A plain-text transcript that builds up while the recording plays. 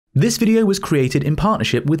This video was created in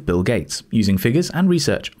partnership with Bill Gates, using figures and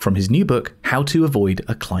research from his new book, How to Avoid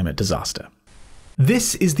a Climate Disaster.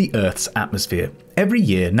 This is the Earth's atmosphere. Every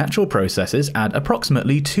year, natural processes add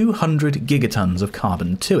approximately 200 gigatons of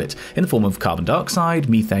carbon to it, in the form of carbon dioxide,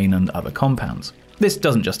 methane, and other compounds. This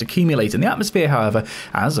doesn't just accumulate in the atmosphere, however,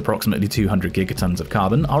 as approximately 200 gigatons of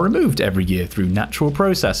carbon are removed every year through natural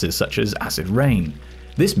processes such as acid rain.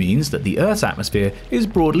 This means that the Earth's atmosphere is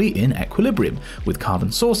broadly in equilibrium, with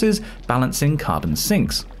carbon sources balancing carbon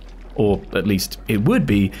sinks. Or at least it would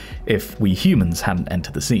be if we humans hadn't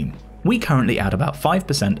entered the scene. We currently add about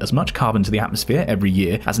 5% as much carbon to the atmosphere every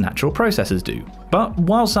year as natural processes do. But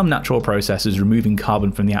while some natural processes removing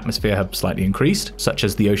carbon from the atmosphere have slightly increased, such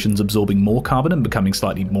as the oceans absorbing more carbon and becoming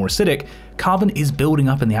slightly more acidic, carbon is building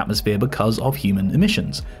up in the atmosphere because of human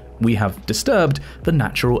emissions. We have disturbed the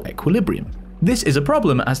natural equilibrium. This is a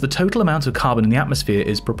problem as the total amount of carbon in the atmosphere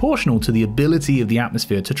is proportional to the ability of the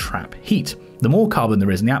atmosphere to trap heat. The more carbon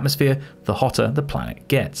there is in the atmosphere, the hotter the planet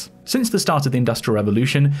gets. Since the start of the Industrial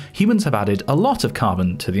Revolution, humans have added a lot of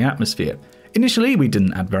carbon to the atmosphere. Initially, we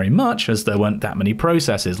didn't add very much as there weren't that many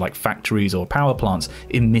processes like factories or power plants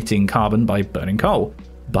emitting carbon by burning coal.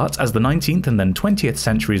 But as the 19th and then 20th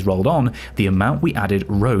centuries rolled on, the amount we added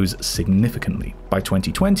rose significantly. By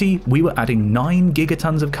 2020, we were adding 9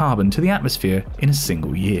 gigatons of carbon to the atmosphere in a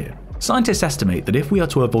single year. Scientists estimate that if we are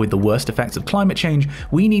to avoid the worst effects of climate change,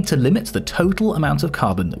 we need to limit the total amount of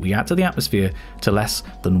carbon that we add to the atmosphere to less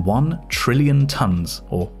than 1 trillion tons,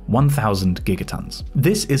 or 1,000 gigatons.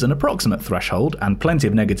 This is an approximate threshold, and plenty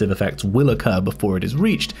of negative effects will occur before it is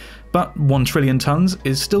reached, but 1 trillion tons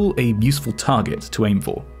is still a useful target to aim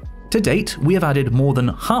for. To date, we have added more than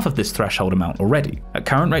half of this threshold amount already. At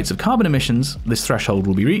current rates of carbon emissions, this threshold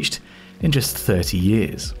will be reached in just 30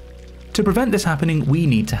 years. To prevent this happening, we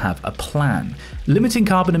need to have a plan. Limiting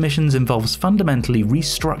carbon emissions involves fundamentally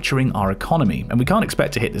restructuring our economy, and we can't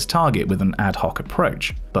expect to hit this target with an ad hoc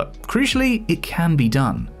approach. But crucially, it can be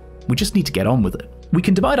done. We just need to get on with it. We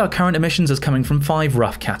can divide our current emissions as coming from 5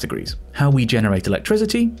 rough categories: how we generate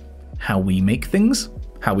electricity, how we make things,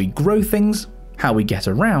 how we grow things, how we get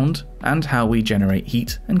around, and how we generate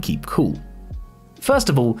heat and keep cool. First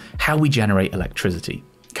of all, how we generate electricity.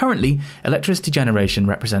 Currently, electricity generation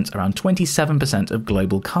represents around 27% of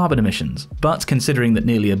global carbon emissions, but considering that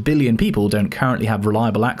nearly 1 billion people don't currently have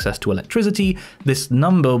reliable access to electricity, this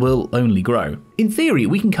number will only grow. In theory,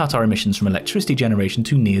 we can cut our emissions from electricity generation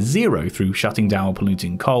to near zero through shutting down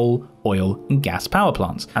polluting coal, oil, and gas power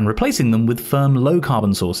plants, and replacing them with firm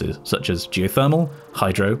low-carbon sources such as geothermal,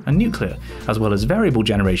 hydro, and nuclear, as well as variable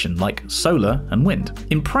generation like solar and wind.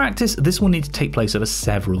 In practice, this will need to take place over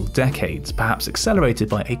several decades, perhaps accelerated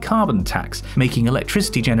by a carbon tax, making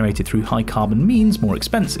electricity generated through high-carbon means more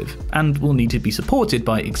expensive, and will need to be supported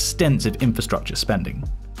by extensive infrastructure spending.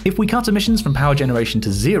 If we cut emissions from power generation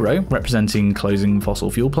to zero, representing closing fossil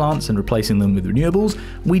fuel plants and replacing them with renewables,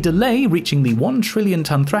 we delay reaching the 1 trillion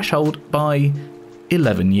ton threshold by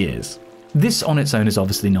 11 years. This on its own is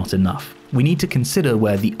obviously not enough. We need to consider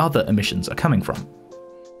where the other emissions are coming from.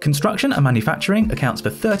 Construction and manufacturing accounts for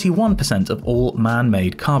 31% of all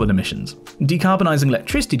man-made carbon emissions. Decarbonising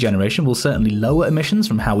electricity generation will certainly lower emissions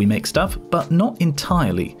from how we make stuff, but not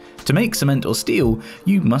entirely. To make cement or steel,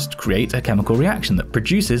 you must create a chemical reaction that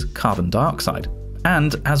produces carbon dioxide.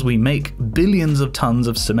 And as we make billions of tons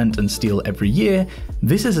of cement and steel every year,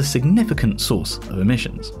 this is a significant source of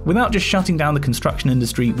emissions. Without just shutting down the construction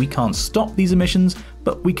industry, we can't stop these emissions,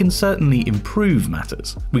 but we can certainly improve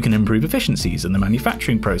matters. We can improve efficiencies in the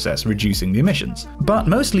manufacturing process, reducing the emissions. But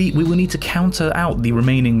mostly, we will need to counter out the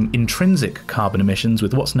remaining intrinsic carbon emissions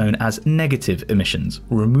with what's known as negative emissions,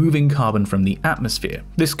 removing carbon from the atmosphere.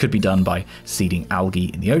 This could be done by seeding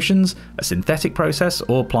algae in the oceans, a synthetic process,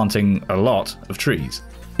 or planting a lot of trees.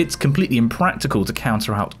 It's completely impractical to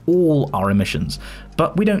counter out all our emissions,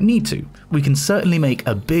 but we don't need to. We can certainly make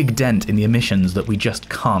a big dent in the emissions that we just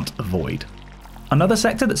can't avoid. Another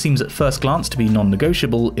sector that seems at first glance to be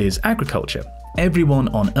non-negotiable is agriculture. Everyone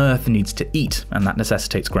on Earth needs to eat, and that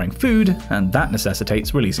necessitates growing food, and that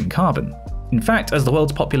necessitates releasing carbon. In fact, as the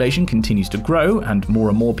world's population continues to grow and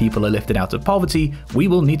more people are lifted out of poverty, we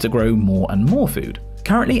will need to grow more and more food.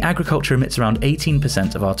 Currently, agriculture emits around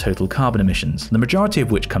 18% of our total carbon emissions, the majority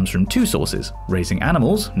of which comes from 2 sources: raising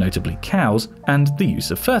animals, notably cows, and the use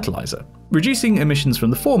of fertilizer. Reducing emissions from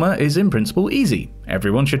the former is in principle easy.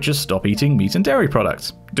 Everyone should just stop eating meat and dairy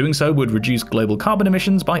products. Doing so would reduce global carbon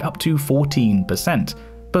emissions by up to 14%,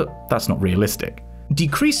 but that's not realistic.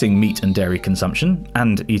 Decreasing meat and dairy consumption,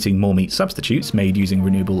 and eating more meat substitutes made using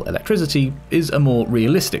renewable electricity, is a more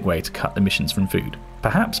realistic way to cut emissions from food,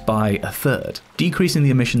 perhaps by a third. Decreasing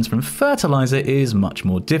the emissions from fertilizer is much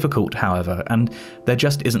more difficult, however, and there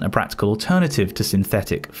just isn't a practical alternative to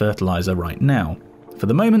synthetic fertilizer right now. For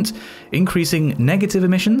the moment, increasing negative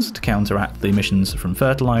emissions to counteract the emissions from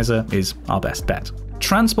fertilizer is our best bet.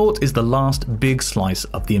 Transport is the last big slice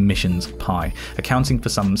of the emissions pie, accounting for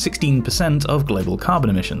some 16% of global carbon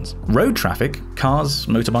emissions. Road traffic, cars,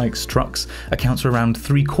 motorbikes, trucks, accounts for around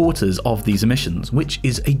 3/4 of these emissions, which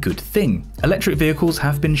is a good thing. Electric vehicles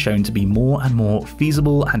have been shown to be more and more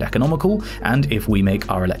feasible and economical, and if we make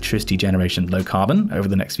our electricity generation low carbon over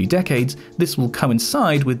the next few decades, this will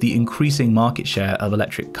coincide with the increasing market share of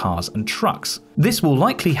electric cars and trucks. This will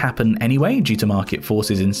likely happen anyway due to market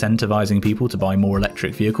forces incentivizing people to buy more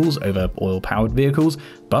electric vehicles over oil-powered vehicles,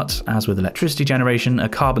 but as with electricity generation, a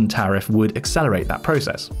carbon tariff would accelerate that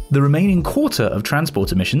process. The remaining quarter of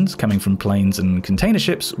transport emissions coming from planes and container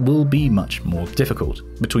ships will be much more difficult.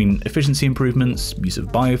 Between efficiency improvements, use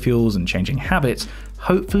of biofuels, and changing habits,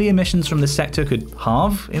 hopefully emissions from this sector could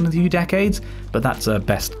halve in a few decades, but that's a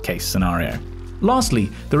best-case scenario. Lastly,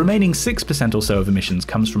 the remaining 6% or so of emissions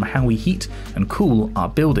comes from how we heat and cool our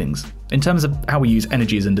buildings. In terms of how we use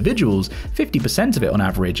energy as individuals, 50% of it on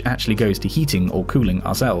average actually goes to heating or cooling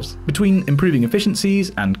ourselves. Between improving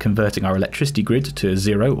efficiencies and converting our electricity grid to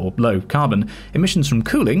zero or low carbon, emissions from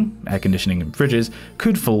cooling, air conditioning and fridges,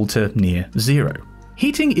 could fall to near zero.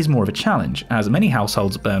 Heating is more of a challenge, as many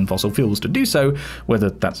households burn fossil fuels to do so, whether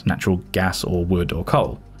that's natural gas or wood or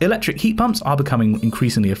coal. Electric heat pumps are becoming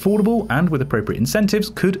increasingly affordable and, with appropriate incentives,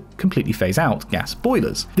 could completely phase out gas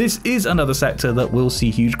boilers. This is another sector that will see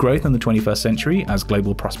huge growth in the 21st century as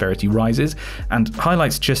global prosperity rises, and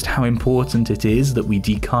highlights just how important it is that we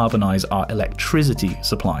decarbonize our electricity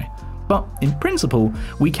supply. But in principle,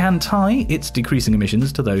 we can tie its decreasing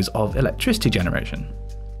emissions to those of electricity generation.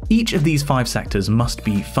 Each of these 5 sectors must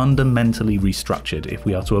be fundamentally restructured if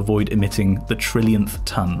we are to avoid emitting the trillionth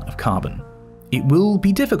ton of carbon. It will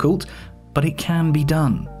be difficult, but it can be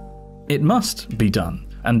done. It must be done,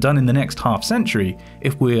 and done in the next half-century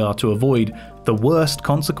if we are to avoid the worst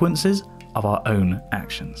consequences of our own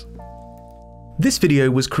actions. This video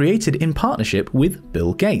was created in partnership with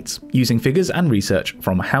Bill Gates, using figures and research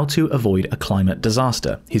from How to Avoid a Climate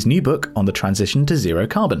Disaster, his new book on the transition to zero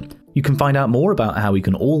carbon. You can find out more about how we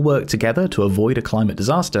can all work together to avoid a climate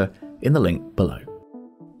disaster in the link below.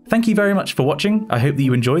 Thank you very much for watching. I hope that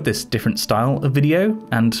you enjoyed this different style of video,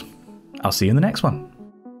 and I'll see you in the next one.